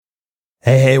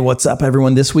Hey, what's up,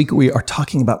 everyone? This week we are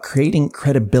talking about creating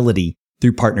credibility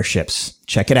through partnerships.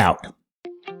 Check it out.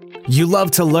 You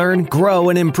love to learn, grow,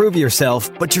 and improve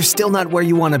yourself, but you're still not where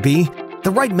you want to be?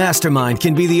 The right mastermind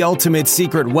can be the ultimate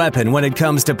secret weapon when it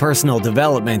comes to personal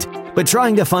development, but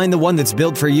trying to find the one that's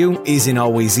built for you isn't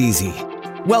always easy.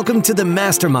 Welcome to the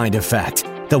Mastermind Effect,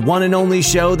 the one and only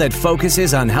show that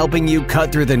focuses on helping you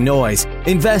cut through the noise,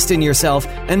 invest in yourself,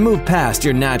 and move past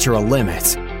your natural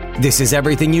limits. This is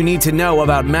everything you need to know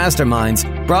about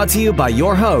masterminds, brought to you by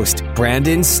your host,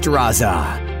 Brandon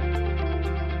Straza.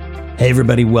 Hey,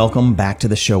 everybody, welcome back to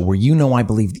the show where I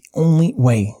believe the only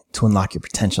way to unlock your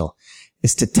potential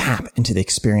is to tap into the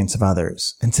experience of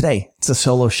others. And today, it's a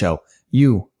solo show.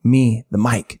 You, me, the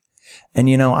mic. And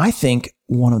I think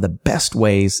one of the best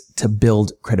ways to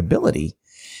build credibility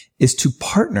is to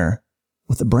partner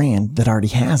with a brand that already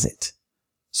has it.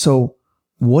 So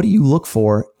what do you look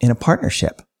for in a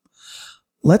partnership?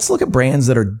 Let's look at brands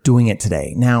that are doing it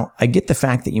today. Now, I get the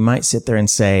fact that you might sit there and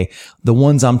say, the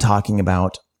ones I'm talking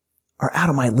about are out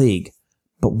of my league,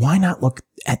 but why not look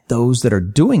at those that are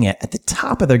doing it at the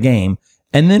top of their game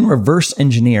and then reverse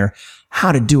engineer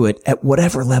how to do it at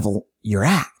whatever level you're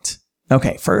at?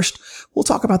 Okay, first, we'll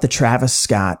talk about the Travis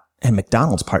Scott and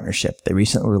McDonald's partnership. They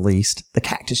recently released the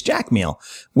Cactus Jack meal,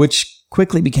 which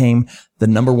quickly became the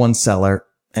number one seller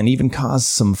and even caused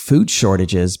some food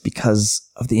shortages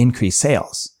because of the increased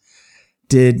sales.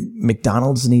 Did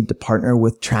McDonald's need to partner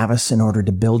with Travis in order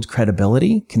to build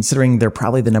credibility, considering they're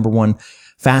probably the number one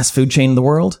fast food chain in the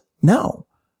world? No.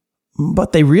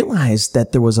 But they realized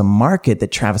that there was a market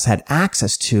that Travis had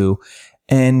access to,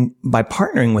 and by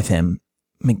partnering with him,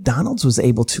 McDonald's was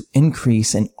able to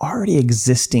increase an already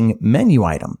existing menu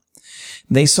item.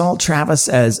 They saw Travis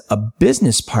as a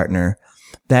business partner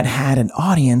that had an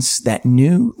audience that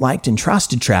knew, liked, and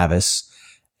trusted Travis,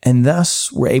 and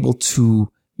thus were able to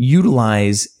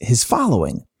utilize his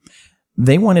following.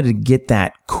 They wanted to get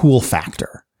that cool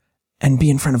factor and be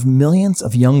in front of millions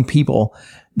of young people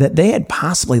that they had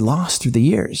possibly lost through the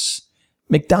years.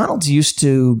 McDonald's used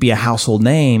to be a household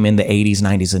name in the 80s,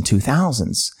 90s, and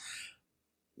 2000s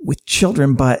with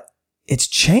children, but it's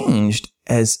changed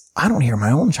as I don't hear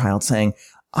my own child saying,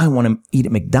 I want to eat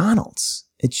at McDonald's.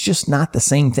 It's just not the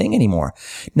same thing anymore.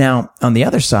 Now, on the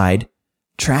other side,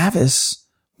 Travis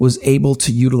was able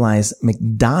to utilize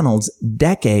McDonald's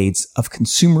decades of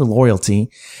consumer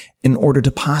loyalty in order to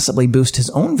possibly boost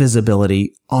his own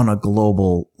visibility on a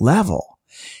global level.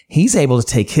 He's able to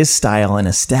take his style and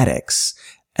aesthetics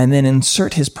and then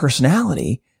insert his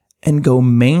personality and go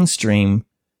mainstream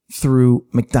through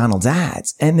McDonald's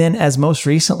ads. And then as most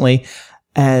recently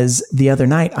as the other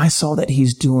night, I saw that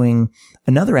he's doing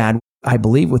another ad, I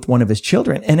believe, with one of his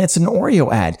children, and it's an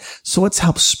Oreo ad. So it's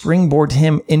helped springboard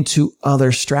him into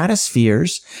other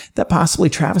stratospheres that possibly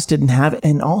Travis didn't have,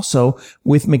 and also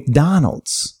with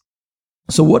McDonald's.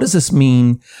 So what does this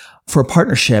mean for a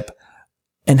partnership,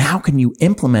 and how can you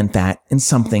implement that in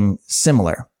something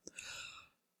similar?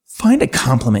 Find a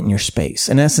complement in your space.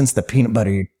 In essence, the peanut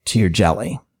butter to your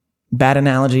jelly. Bad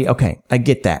analogy? Okay, I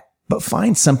get that. But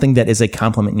find something that is a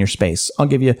complement in your space. I'll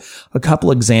give you a couple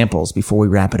examples before we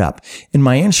wrap it up. In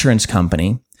my insurance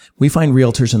company, we find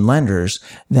realtors and lenders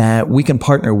that we can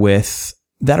partner with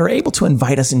that are able to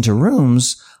invite us into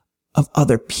rooms of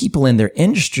other people in their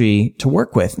industry to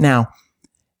work with. Now,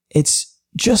 it's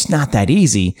just not that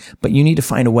easy, but you need to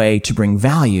find a way to bring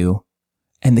value.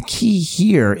 And the key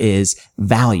here is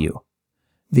value.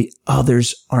 The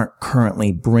others aren't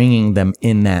currently bringing them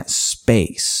in that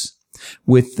space.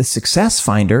 With the Success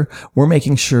Finder, we're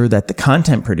making sure that the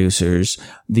content producers,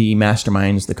 the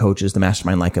masterminds, the coaches, the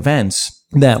mastermind-like events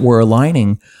that we're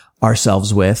aligning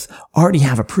ourselves with already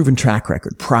have a proven track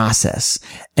record, process,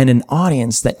 and an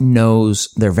audience that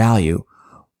knows their value.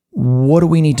 What do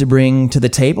we need to bring to the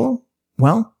table?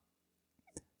 Well,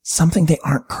 something they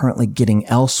aren't currently getting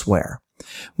elsewhere.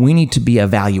 We need to be a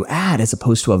value add as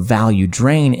opposed to a value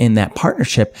drain in that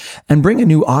partnership and bring a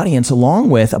new audience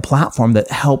along with a platform that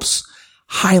helps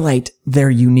highlight their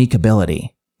unique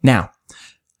ability. Now,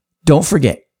 don't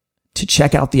forget to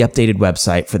check out the updated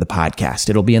website for the podcast.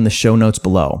 It'll be in the show notes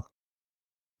below.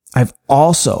 I've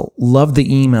also loved the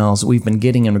emails we've been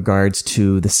getting in regards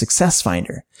to the Success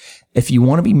Finder. If you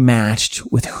want to be matched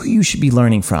with who you should be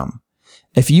learning from,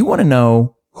 if you want to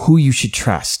know who you should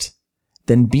trust,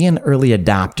 then be an early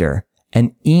adopter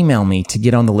and email me to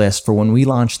get on the list for when we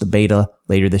launch the beta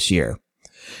later this year.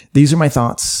 These are my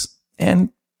thoughts, and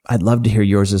I'd love to hear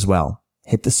yours as well.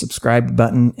 Hit the subscribe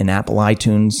button in Apple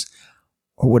iTunes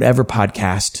or whatever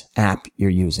podcast app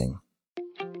you're using.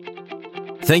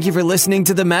 Thank you for listening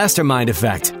to The Mastermind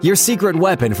Effect, your secret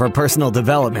weapon for personal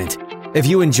development. If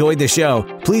you enjoyed the show,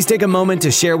 please take a moment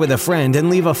to share with a friend and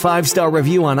leave a 5-star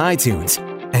review on iTunes.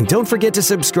 And don't forget to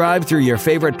subscribe through your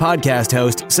favorite podcast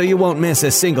host so you won't miss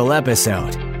a single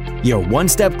episode. You're one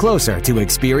step closer to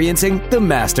experiencing the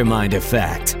Mastermind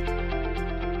Effect.